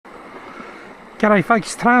G'day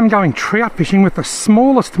folks, today I'm going trout fishing with the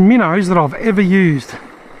smallest minnows that I've ever used.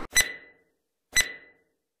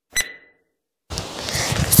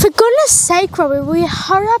 For goodness sake, Robbie, will you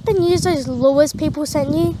hurry up and use those lures people sent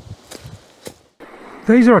you?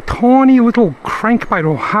 These are a tiny little crankbait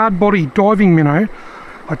or hard body diving minnow.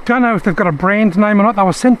 I don't know if they've got a brand name or not. They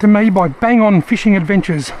were sent to me by Bang On Fishing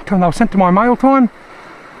Adventures. They were sent to my Mailtime,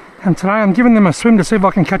 and today I'm giving them a swim to see if I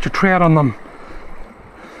can catch a trout on them.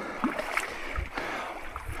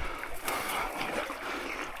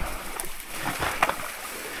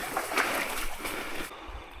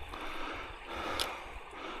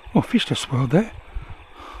 Oh, fish just swirled there.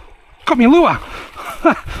 Got me a lure!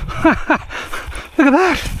 Look at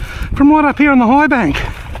that! From right up here on the high bank.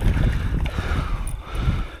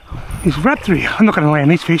 He's wrapped through. I'm not going to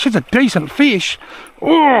land this fish. It's a decent fish.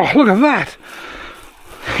 Oh, look at that!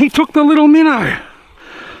 He took the little minnow.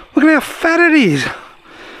 Look at how fat it is.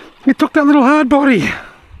 He took that little hard body.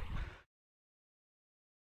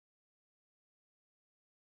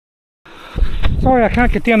 Sorry I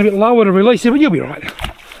can't get down a bit lower to release it, but you'll be right.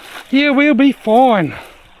 Yeah, we'll be fine.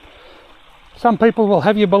 Some people will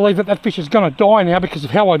have you believe that that fish is going to die now because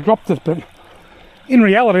of how I dropped it, but in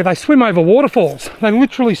reality they swim over waterfalls. They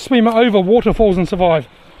literally swim over waterfalls and survive.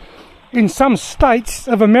 In some states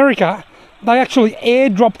of America, they actually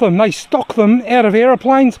airdrop them. They stock them out of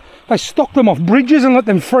aeroplanes. They stock them off bridges and let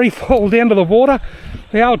them free fall down to the water.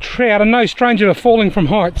 The old trout are no stranger to falling from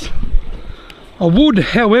heights. I would,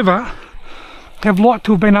 however, have liked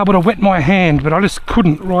to have been able to wet my hand, but I just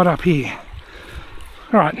couldn't right up here.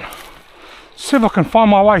 Alright, see if I can find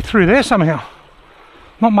my way through there somehow.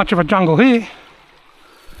 Not much of a jungle here.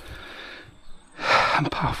 I'm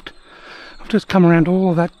puffed. I've just come around all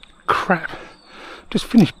of that crap. Just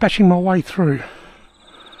finished bashing my way through.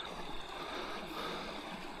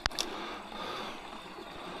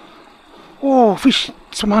 Oh, fish,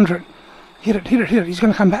 swim under it. Hit it, hit it, hit it. He's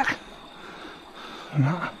going to come back.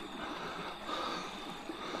 No.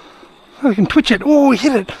 Oh, you can twitch it. Oh, he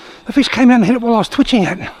hit it. The fish came out and hit it while I was twitching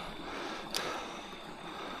it.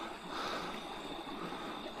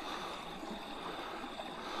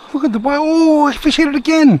 Look at the way. Oh, the fish hit it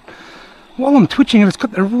again. While I'm twitching it, it's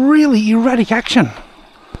got the really erratic action.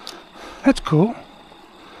 That's cool.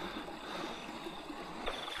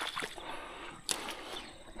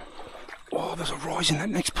 Oh, there's a rise in that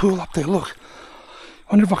next pool up there. Look.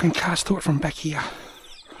 I wonder if I can cast to it from back here.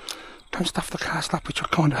 Don't stuff the cast up, which I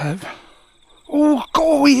kind of have.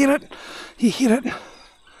 Oh, he hit it. He hit it.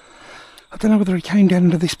 I don't know whether he came down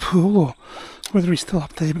into this pool or whether he's still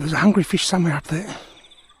up there, but there's a hungry fish somewhere up there.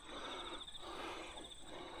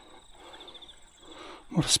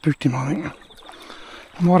 Might have spooked him, I think.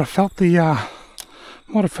 Might have felt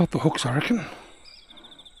the hooks, I reckon.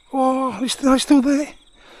 Oh, he's still there.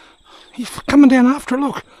 He's coming down after it,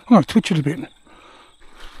 look. I'm going to twitch it a bit.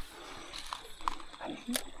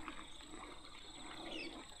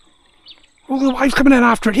 Oh, the wave's coming down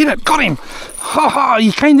after it. Hit it. Got him. Ha!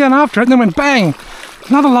 He came down after it and then went bang.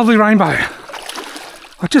 Another lovely rainbow.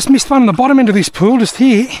 I just missed one on the bottom end of this pool, just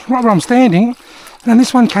here, right where I'm standing. And then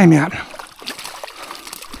this one came out.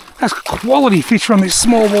 That's quality fish from this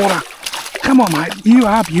small water. Come on, mate. You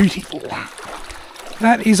are beautiful.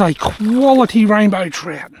 That is a quality rainbow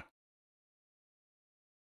trout.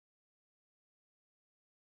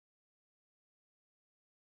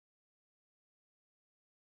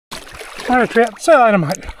 Alright, trout. See you later,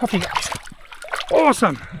 mate. Off you go.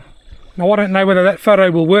 Awesome. Now, I don't know whether that photo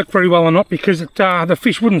will work very well or not because the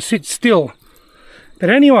fish wouldn't sit still. But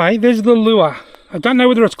anyway, there's the lure. I don't know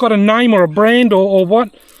whether it's got a name or a brand or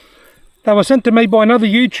what. They were sent to me by another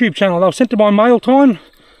YouTube channel. They were sent to my Mailtime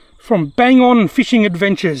from Bang On Fishing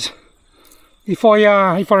Adventures. If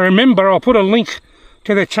I remember, I'll put a link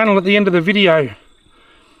to their channel at the end of the video.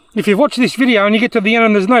 If you've watched this video and you get to the end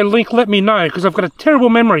and there's no link, let me know because I've got a terrible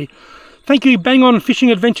memory. Thank you, Bang On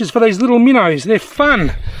Fishing Adventures, for these little minnows. They're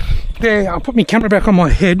fun. I'll put my camera back on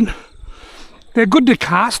my head. They're good to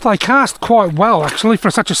cast. They cast quite well, actually.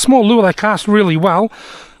 For such a small lure, they cast really well.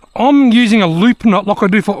 I'm using a loop knot like I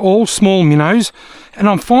do for all small minnows, and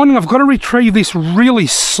I'm finding I've got to retrieve this really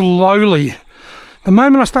slowly. The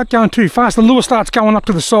moment I start going too fast, the lure starts going up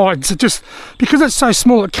to the sides. It just, because it's so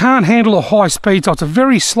small, it can't handle a high speed, so it's a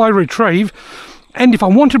very slow retrieve. And if I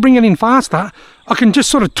want to bring it in faster, I can just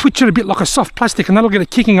sort of twitch it a bit like a soft plastic and that'll get it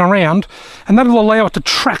kicking around and that'll allow it to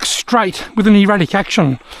track straight with an erratic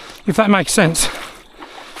action, if that makes sense.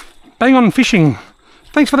 Bang On Fishing.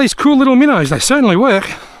 Thanks for these cool little minnows, they certainly work.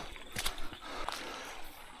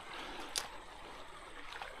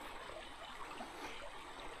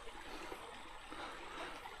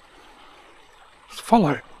 Just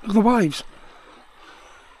follow, look at the waves.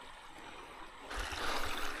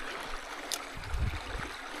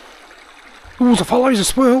 Oh, there's a follow, he's a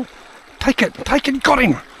swirl. Take it, got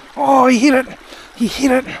him. Oh, he hit it,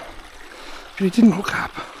 but he didn't hook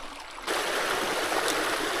up.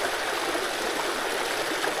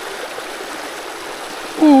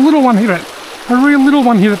 Oh, little one hit it. A real little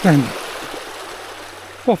one hit it then.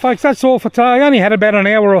 Well folks, that's all for today. I only had about an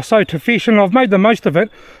hour or so to fish and I've made the most of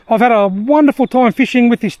it. I've had a wonderful time fishing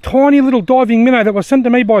with this tiny little diving minnow that was sent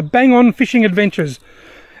to me by Bang On Fishing Adventures.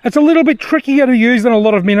 It's a little bit trickier to use than a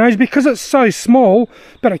lot of minnows because it's so small,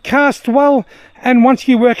 but it casts well, and once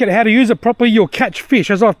you work out how to use it properly, you'll catch fish,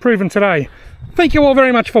 as I've proven today. Thank you all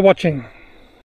very much for watching.